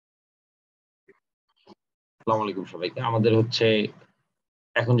আসসালামু আলাইকুম সবাইকে। আমাদের হচ্ছে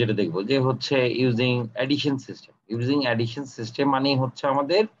এখন যেটা দেখব যে হচ্ছে using addition system. Using addition system মানেই হচ্ছে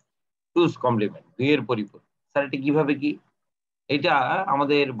আমাদের টুস কমপ্লিমেন্ট ২ এর পরিপূরক। স্যার এটা কিভাবে কি? এটা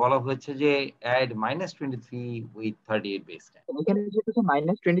আমাদের বলা হয়েছে যে এড -23 উইথ 38 বেস 10। এখানে যেহেতু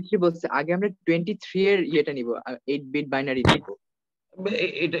 -23 বলছে, আগে আমরা 23 এর ইয়েটা নিব, 8 বিট বাইনারি নিব।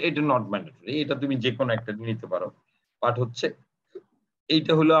 এটা নট ম্যান্ডেটরি। এটা তুমি যেকোনো একটা নিতে পারো। বাট হচ্ছে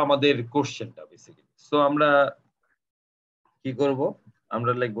এইটা হলো আমাদের কোশ্চেনটা বেসিক্যালি। সো আমরা কি করব?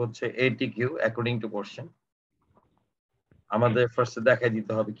 আমরা লিখব হচ্ছে ATQ অ্যাকর্ডিং টু কোশ্চেন। আমাদের ফার্স্ট এ দেখাই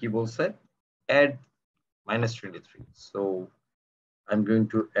দিতে হবে কি বলছে? add -23. So I'm going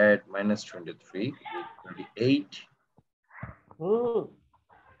to add -23 with 28.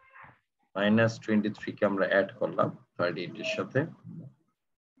 -23 কে আমরা অ্যাড করলাম 38 এর সাথে।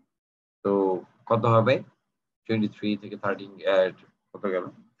 তো কত হবে? 23 থেকে 13 অ্যাড কত গেল?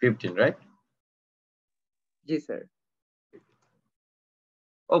 15, রাইট? জি স্যার।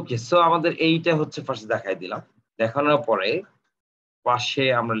 ওকে, সো আমাদের এইটা হচ্ছে ফার্স্ট দেখাই দিলাম। দেখানোর পরে পাশে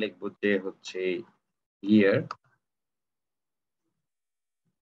আমরা লিখব যে হচ্ছে ইয়ার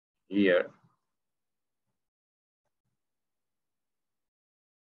ইয়ার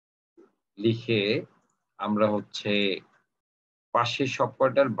লিখে আমরা হচ্ছে পাশের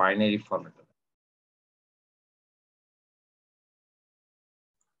সবকটার বাইনারি ফরম্যাট।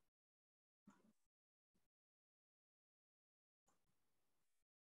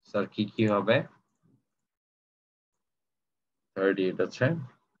 স্যার কি হবে? 38 আছে,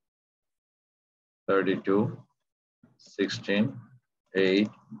 32, 16,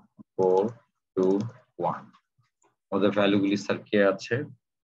 8, 4, 2, 1। আমাদের ভ্যালুগুলি স্যার কে আছে?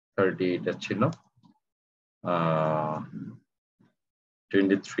 38 ছিল,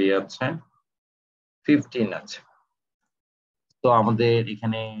 23 আছে, 15 আছে। তো আমাদের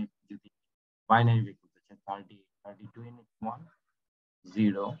এখানে যদি বাইনারি বের করতে চাই 30, 32 এর নিচে 1,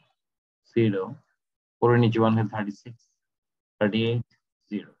 0, 0, 4 এর নিচে 1 হলে 36, 38,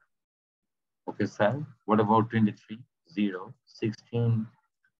 0। Okay, sir. What about 23? 0, 16,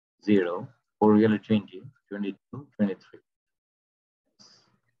 0, 4 গেলে 20, 22, 23.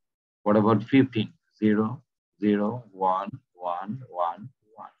 What about 15? 0, 0, 1, 1, 1,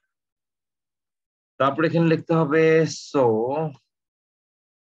 1. তারপর এখানে লিখতে হবে so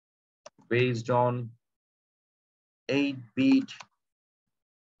based on 8 bit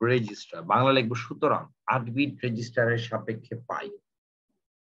register, Bangla লিখবো সুতরাং 8 বিট রেজিস্টারের সাপেক্ষে পাই,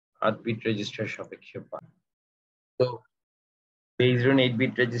 8 বিট রেজিস্টারের সাপেক্ষে পাই। তো based on 8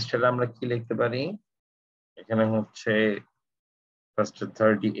 বিট রেজিস্টার আমরা কি লিখতে পারি? এখানে হচ্ছে ফার্স্ট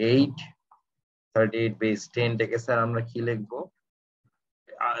 38 বেস 10 থেকে স্যার আমরা কি লিখবো?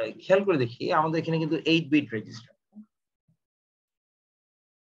 খেয়াল করে দেখি আমাদের এখানে কিন্তু 8 বিট রেজিস্টার,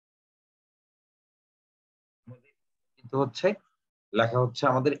 কিন্তু হচ্ছে লেখা হচ্ছে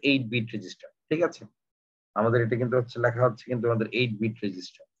আমাদের 8 বিট রেজিস্টার, ঠিক আছে? আমাদের এটা কিন্তু হচ্ছে লেখা হচ্ছে কিন্তু আমাদের 8 বিট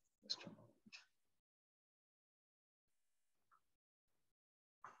রেজিস্টার।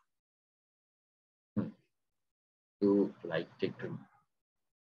 তো like take to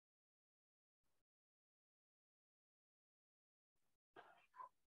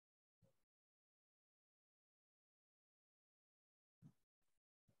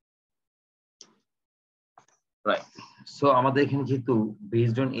right. So আমাদের এখানে যেহেতু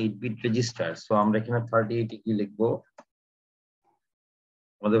based on 8 bit register, so আমরা এখানে 38 এ কি লিখবো?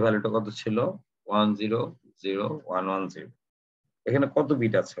 আমাদের ভ্যালুটা কত ছিল? 100110। এখানে কত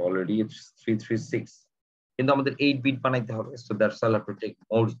বিট আছে? অলরেডি 336, কিন্তু আমাদের 8 বিট বানাইতে হবে। So that's all have to take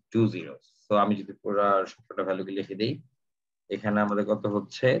more 2 zeros। So আমি যদি পুরো সবকটা ভ্যালুকে লিখে দেই, এখানে আমাদের কত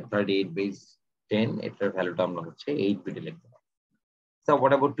হচ্ছে 38 বেস 10, এটার ভ্যালুটা আমরা হচ্ছে 8 বিটে লিখতে পারি। So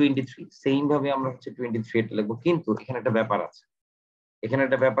what about 23? সেম ভাবে আমরা হচ্ছে 23 এটা লিখবো, কিন্তু এখানে একটা ব্যাপার আছে। এখানে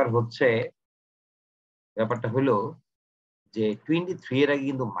একটা ব্যাপার হচ্ছে, ব্যাপারটা হলো যে 23 এর আগে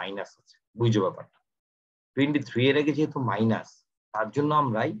কিন্তু মাইনাস আছে, বুঝছো ব্যাপারটা? 23 এর আগে যেহেতু মাইনাস, তার জন্য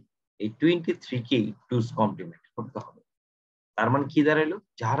আমরাই এই 23 কেই 2's কমপ্লিমেন্ট করতে হবে। তার মানে কি দাঁড়ালো?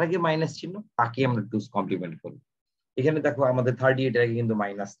 যার আগে মাইনাস ছিল তাকে আমরা 2's কমপ্লিমেন্ট করব। এখানে দেখো আমাদের 38 এর আগে কিন্তু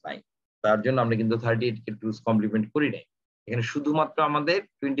মাইনাস নাই, তার জন্য আমরা কিন্তু 38 কে 2's কমপ্লিমেন্ট করি নাই। এখানে শুধুমাত্র আমাদের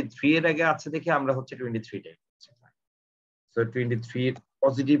 23 এর আগে আছে দেখে আমরা হচ্ছে 23 টাই করছি। সো 23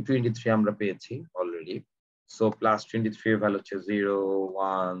 পজিটিভ 23 আমরা পেয়েছি অলরেডি। সো প্লাস 23 এর ভ্যালু হচ্ছে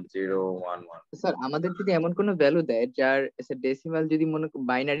 01011। স্যার আমাদের যদি এমন কোনো ভ্যালু দেয় যার ডেসিমাল যদি মনে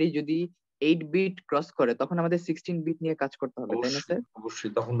বাইনারি যদি 8 বিট ক্রস করে, তখন আমাদের 16 বিট নিয়ে কাজ করতে হবে, তাই না অবশ্যই স্যার?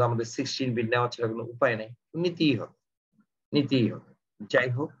 অবশ্যই, তখন তো আমাদের 16 বিট নেওয়া ছাড়া কোনো উপায় নেই, নিতেই হবে, নিতেই হবে। যাই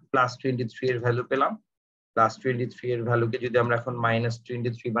হোক, প্লাস 23 এর ভ্যালু পেলাম। +23 এর ভ্যালুকে যদি আমরা এখন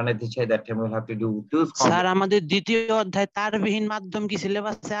 -23 বানাইতে চাই, that time will have to do 2's sir complement. আমাদের দ্বিতীয় অধ্যায় তারবিহীন মাধ্যম কি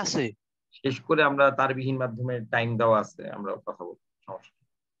সিলেবাসে আছে? শেষ করে আমরা তারবিহীন মাধ্যমে টাইম দেওয়া আছে, আমরা কথা বলবো, সমস্যা নেই।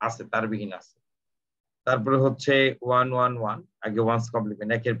 আছে, তারবিহীন আছে। তারপরে হচ্ছে 1 1 1, আগে ওয়ান্স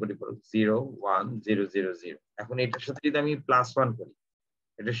কমপ্লিমেন্ট একের পরিপূরক 0 1 0 0 0। এখন এটার সাথে যদি আমি +1 করি,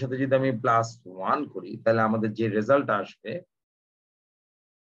 এটার সাথে যদি আমি +1 করি, তাহলে আমাদের যে রেজাল্ট আসবে,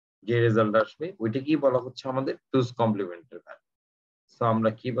 ওইটা কি বলা হচ্ছে আমাদের 2's কমপ্লিমেন্টের ভ্যালু। সো আমরা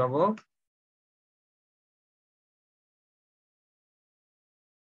কি পাবো,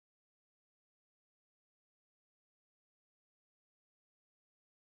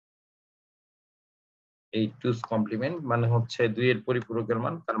 এই 2's কমপ্লিমেন্ট মানে হচ্ছে 2 এর পরিপূরকের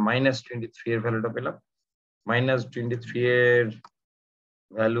মান, তার -23 এর ভ্যালুটা পেলাম। -23 এর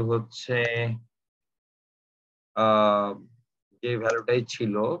ভ্যালু হচ্ছে যে ভ্যালুটাই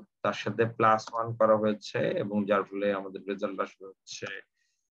ছিল তার সাথে +1 করা হয়েছে, এবং যার ফলে আমাদের রেজাল্ট আসবে হচ্ছে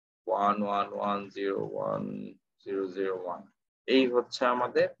 1 1 1 0 1 0 0 1। এই হচ্ছে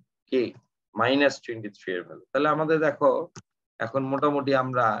আমাদের কি -23 এর ভ্যালু। তাহলে আমাদের দেখো এখন মোটামুটি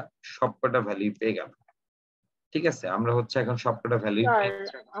আমরা সবকটা ভ্যালু পেয়ে গেলাম। ঠিক আছে, আমরা হচ্ছে এখন সবকটা ভ্যালু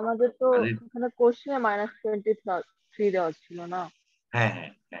স্যার আমাদের তো এখানে কোশ্চেনে -23 দেওয়া ছিল না? হ্যাঁ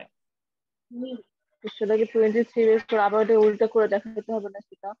হ্যাঁ হ্যাঁ, সেটাকে 23 বের করে আবার ওটা উল্টা করে দেখাতে হবে না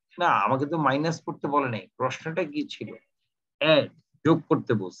সেটা? না আমাকে তো মাইনাস করতে বলে নাই, প্রশ্নটা কি ছিল, অ্যাড যোগ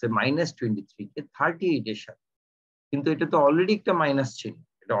করতে বলছে -23 কে 38 এর সাথে, কিন্তু এটা তো অলরেডি একটা মাইনাস চিহ্ন,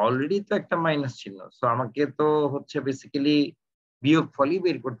 এটা অলরেডি তো একটা মাইনাস চিহ্ন। সো আমাকে তো হচ্ছে বেসিক্যালি বিয়োগফলই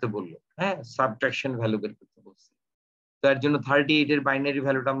বের করতে বললো, হ্যাঁ, সাবট্রাকশন ভ্যালু বের করতে বলছে। তার জন্য 38 এর বাইনারি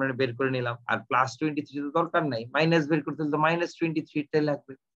ভ্যালুটা আমরা বের করে নিলাম, আর +23 তো দরকার নাই, মাইনাস বের করতে হলে তো -23 টাই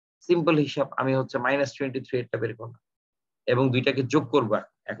লাগবে। সিম্পল হিসাব, আমি হচ্ছে -23 এটা বের করলাম এবং দুইটাকে যোগ করবো।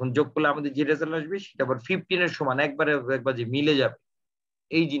 এখন যোগ করলে আমাদের যে রেজাল্ট আসবে সেটা আবার 15 এর সমান, একবারে যে মিলে যাবে,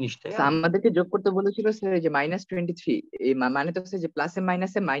 এই জিনিসটাই আমাদেরকে যোগ করতে বলেছিল স্যার এই যে -23, এই মানে তো হচ্ছে যে প্লাসে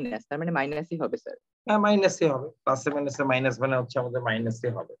মাইনাসে মাইনাস, তার মানে মাইনাসই হবে স্যার। হ্যাঁ, মাইনাসই হবে, প্লাসে মাইনাসে মাইনাস মানে হচ্ছে আমাদের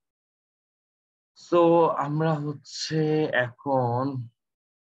মাইনাসই হবে। সো আমরা হচ্ছে এখন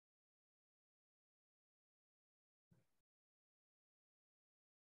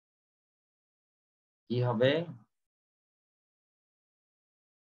কি হবে,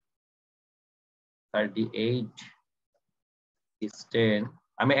 38 is 10।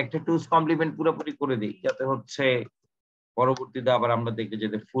 আমি একটা 2's কমপ্লিমেন্ট পুরোপুরি করে দিই, যাতে হচ্ছে পরবর্তীতে আবার আমরা দেখে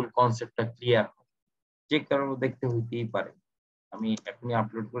যেতে ফুল কনসেপ্টটা ক্লিয়ার হয়, যে কারণে দেখতে হইতেই পারে। আমি এখনই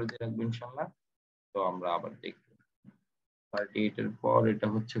আপলোড করে দিয়ে রাখবো ইনশাল্লাহ। তো আমরা আবার দেখব 38 এর পর এটা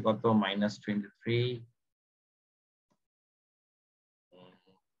হচ্ছে কত, -23।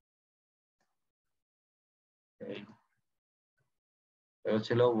 এটা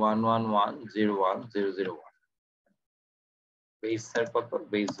ছিল 111010001। বেস স্যার কত,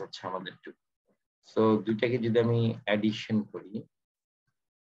 বেস হচ্ছে আমাদের 2। সো দুইটাকে যদি আমি অ্যাডিশন করি,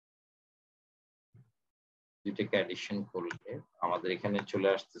 দুইটাকে অ্যাডিশন করলে আমাদের এখানে চলে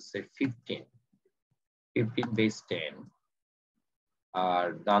আসতেছে 15 বেস 10, আর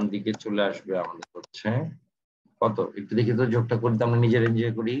ডান দিকে চলে আসবে আমাদের হচ্ছে কত, একটু দেখি তো, যোগটা করতে আমরা নিজের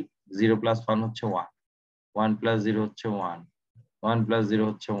নিজে করি। 0 + 1 হচ্ছে 1, 1 + 0 হচ্ছে 1, 1 + 0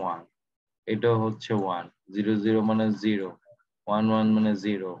 হচ্ছে 1, এটাও হচ্ছে 1, 0 0 মানে 0, 1 1 মানে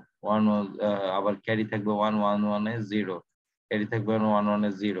 0, 1 আবার ক্যারি থাকবে 1 1 1 এ 0, ক্যারি থাকবে 1 1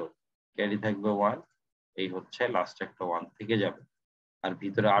 এ 0, ক্যারি থাকবে 1, এই হচ্ছে লাস্ট একটা 1 থেকে যাবে, আর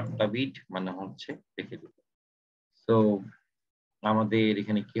ভিতরে 8টা বিট মানে হচ্ছে দেখে দিবে। সো আমাদের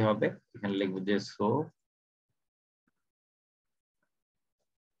এখানে কি হবে, এখানে লিখবো যে so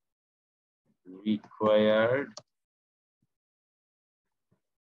required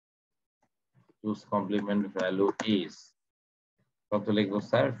 2's complement value is কত লিখবো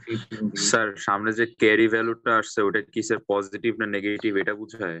স্যার, 15। স্যার সামনে যে ক্যারি ভ্যালুটা আসছে ওটা কি স্যার পজিটিভ না নেগেটিভ এটা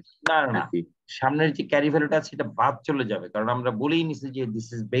বোঝায় না না না, নাকি? সামনের যে ক্যারি ভ্যালুটা আছে এটা বাদ চলে যাবে, কারণ আমরা বলেই নিছি যে this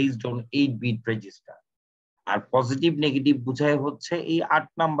is based on 8 bit register. R positive negative বোঝায় হচ্ছে এই 8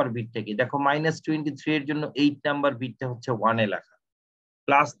 নাম্বার বিটটাকে, দেখো -23 এর জন্য 8 নাম্বার বিটটা হচ্ছে 1 এ লেখা,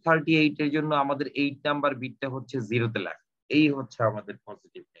 +38 এর জন্য আমাদের 8 নাম্বার বিটটা হচ্ছে 0 তে লেখা। এই হচ্ছে আমাদের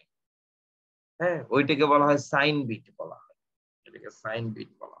পজিটিভ নেগেটিভ। হ্যাঁ, ওইটাকে বলা হয় সাইন বিট বলা হয়, এটাকে সাইন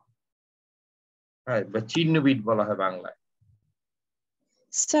বিট বলা হয়, হ্যাঁ, বা চিহ্ন বিট বলা হয় বাংলায়।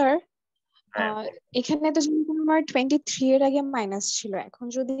 স্যার হ্যাঁ, এখানে তো যেমন আমার 23 এর আগে মাইনাস ছিল, এখন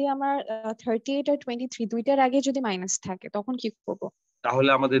যদি আমার 38 আর 23 দুইটার আগে যদি মাইনাস থাকে তখন কি করব? তাহলে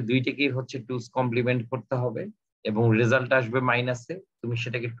আমাদের দুইটাকেই হচ্ছে 2's কমপ্লিমেন্ট করতে হবে এবং রেজাল্ট আসবে মাইনাসে। তুমি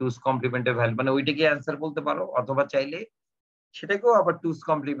সেটাকে 2's কমপ্লিমেন্টের ভ্যালু মানে ওইটাকে অ্যান্সার বলতে পারো, অথবা চাইলে সেটাকেও আবার 2's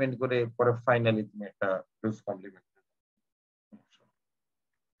কমপ্লিমেন্ট করে পরে ফাইনালি তুমি একটা 2's কমপ্লিমেন্ট।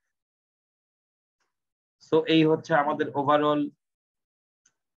 সো এই হচ্ছে আমাদের ওভারঅল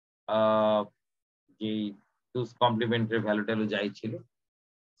যে 2's কমপ্লিমেন্টের ভ্যালু ট্যালু যাই ছিল।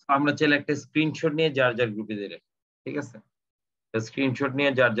 আমরা চাইলে একটা স্ক্রিনশট নিয়ে যার যার গ্রুপে দিয়ে রাখি, ঠিক আছে? স্ক্রিনশট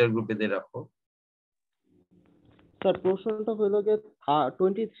নিয়ে যার যার গ্রুপে দিয়ে রাখো। স্যার প্রশ্নটা হলো যে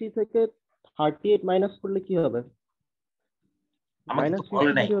 23 থেকে 38 মাইনাস করলে কি হবে? আমাকে তো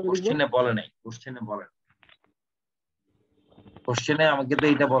বলে নাই, কোশ্চেনে বলে নাই, কোশ্চেনে বলে নাই, কোশ্চেনে আমাকে তো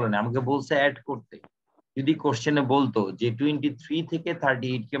এটা বলে নাই, আমাকে বলছে অ্যাড করতে। যদি কোশ্চেনে বলতো যে 23 থেকে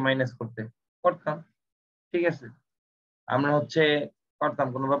 38 কে মাইনাস করতে, করতাম, ঠিক আছে? আমরা হচ্ছে করতাম,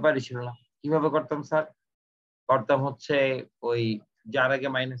 কোনো ব্যাপারই ছিল না। কিভাবে করতাম স্যার? করতাম হচ্ছে ওই যার আগে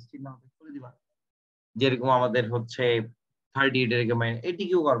মাইনাস চিহ্ন হবে করে দিবা, যেরকম আমাদের হচ্ছে 38 এর আগে মাইনাস,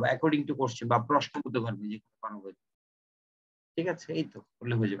 এটিকেও করবো অ্যাকর্ডিং টু কোশ্চেন বা প্রশ্ন করতে পারবে যে কোনো হবে, ঠিক আছে? এই তো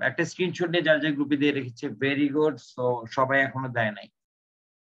করলে হয়ে যাবে। একটা স্ক্রিনশট নিয়ে যার যার গ্রুপে দিয়ে রেখেছে, ভেরি গুড। সো সবাই এখনো দেয় নাই,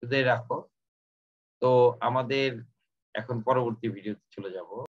 দিয়ে রাখো। তো আমাদের এখন পরবর্তী ভিডিওতে চলে যাব।